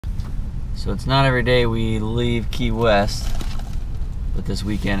So it's not every day we leave Key West, but this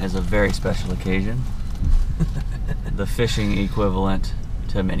weekend is a very special occasion. The fishing equivalent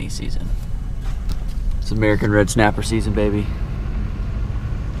to mini season. It's American red snapper season, baby.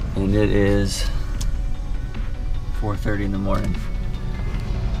 And it is 4:30 in the morning.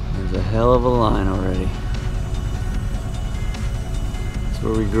 There's a hell of a line already. It's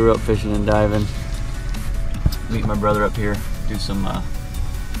where we grew up fishing and diving. Meet my brother up here, do some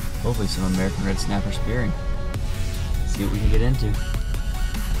hopefully some American red snapper spearing. See what we can get into.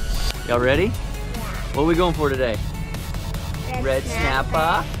 Y'all ready? What are we going for today? Red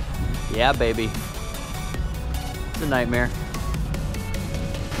snapper. Yeah, baby. It's a nightmare.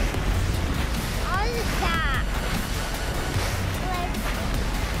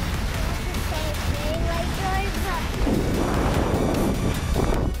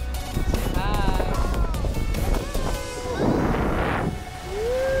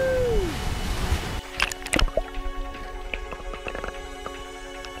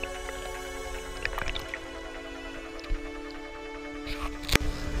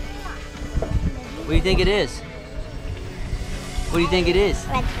 What do you think it is? What do you think it is?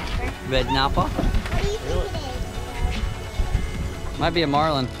 Red snapper. Red snapper? What do you think it is? Might be a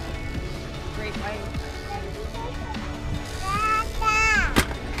marlin. Great white.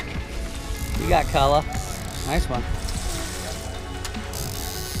 You got color. Nice one.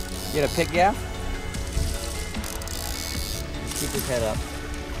 Get a pick gaff? Keep his head up.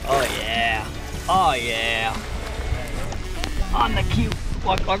 Oh yeah. Oh yeah. On the cue.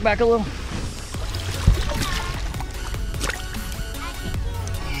 Walk back a little.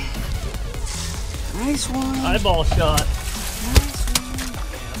 Nice one. Eyeball shot. Nice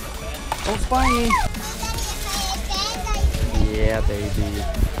one. Don't spine me. Yeah, baby.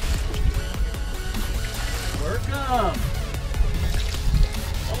 Work 'em.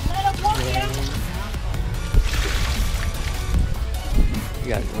 Don't let 'em walk you. You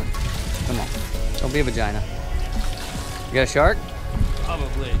got it, Jordan. Come on. Don't be a vagina. You got a shark?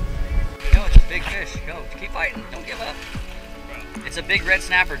 Probably. Go, it's a big fish. Go. Keep fighting. Don't give up. It's a big red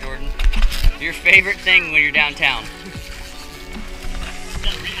snapper, Jordan. Your favorite thing when you're downtown.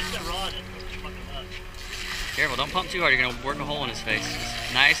 Careful, don't pump too hard. You're gonna work a hole in his face.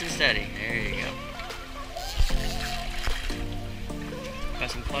 Just nice and steady. There you go. Got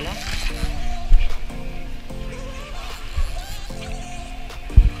some cola? What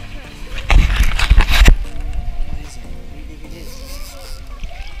is it? What do you think it is?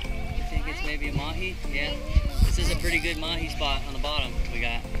 You think it's maybe a mahi? Yeah. This is a pretty good mahi spot on the bottom we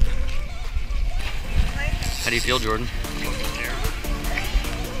got. How do you feel, Jordan?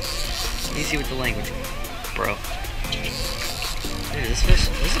 Let me see what the language, bro. Dude, this fish,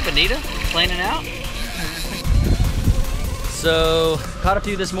 is this a bonita? Planing out? So, caught a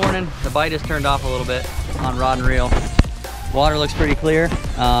few this morning. The bite has turned off a little bit on rod and reel. Water looks pretty clear.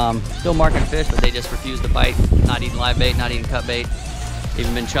 Still marking fish, but they just refuse to bite. Not eating live bait, not eating cut bait.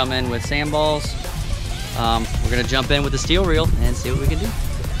 Even been chumming with sand balls. We're gonna jump in with the steel reel and see what we can do.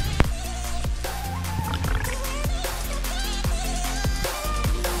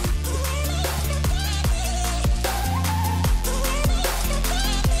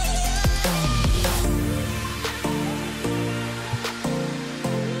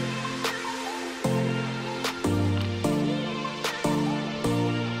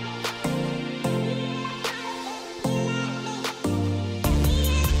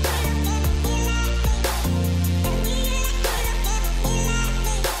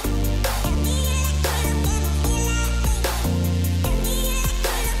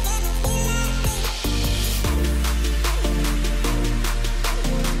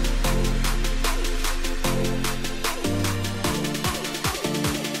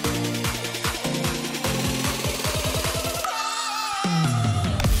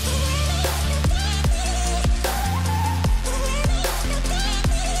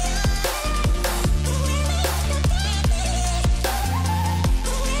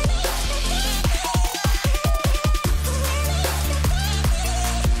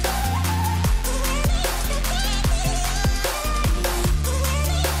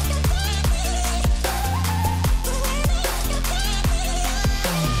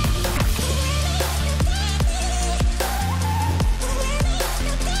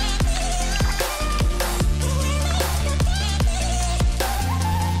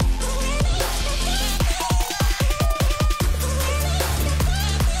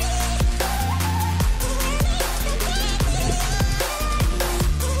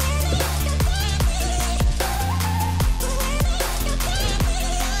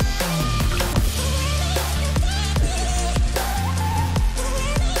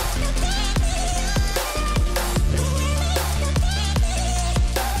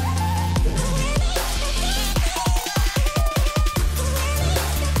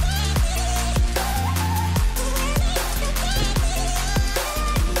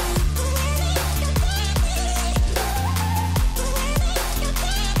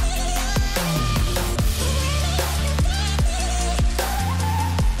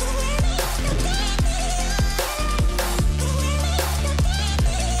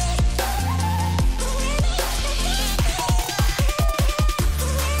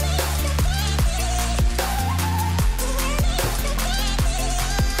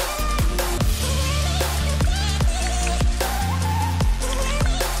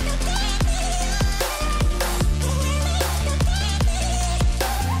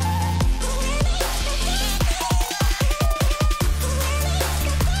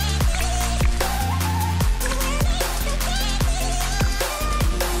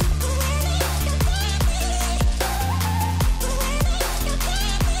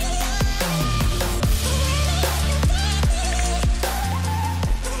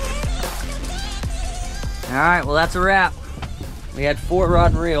 right, well that's a wrap. We had 4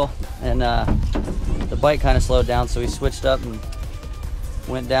 rod and reel, and the bite kind of slowed down, so we switched up and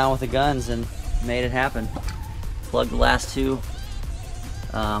went down with the guns and made it happen. Plugged the last 2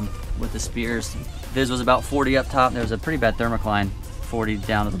 with the spears. Viz was about 40 up top. There was a pretty bad thermocline, 40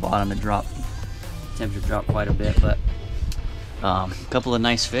 down to the bottom. It dropped, temperature dropped quite a bit, but a couple of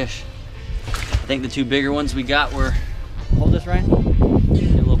nice fish. I think the 2 bigger ones we got were, hold this, Ryan,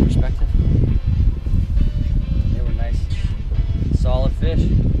 get a little perspective. They were nice, solid fish.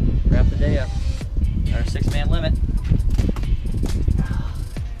 Wrap the day up. Our 6-man limit.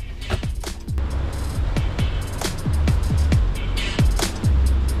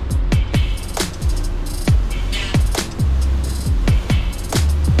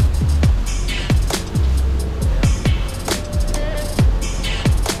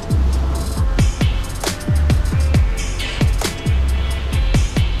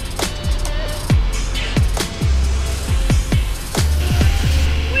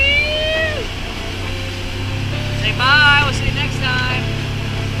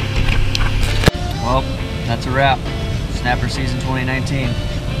 Well, that's a wrap. Snapper season 2019.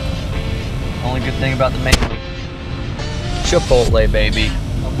 Only good thing about the main Chipotle, baby.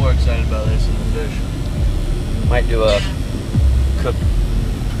 I'm more excited about this than the fish. Might do a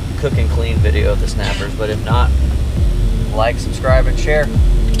cook and clean video of the snappers, but if not, like, subscribe, and share.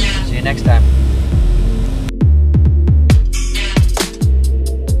 See you next time.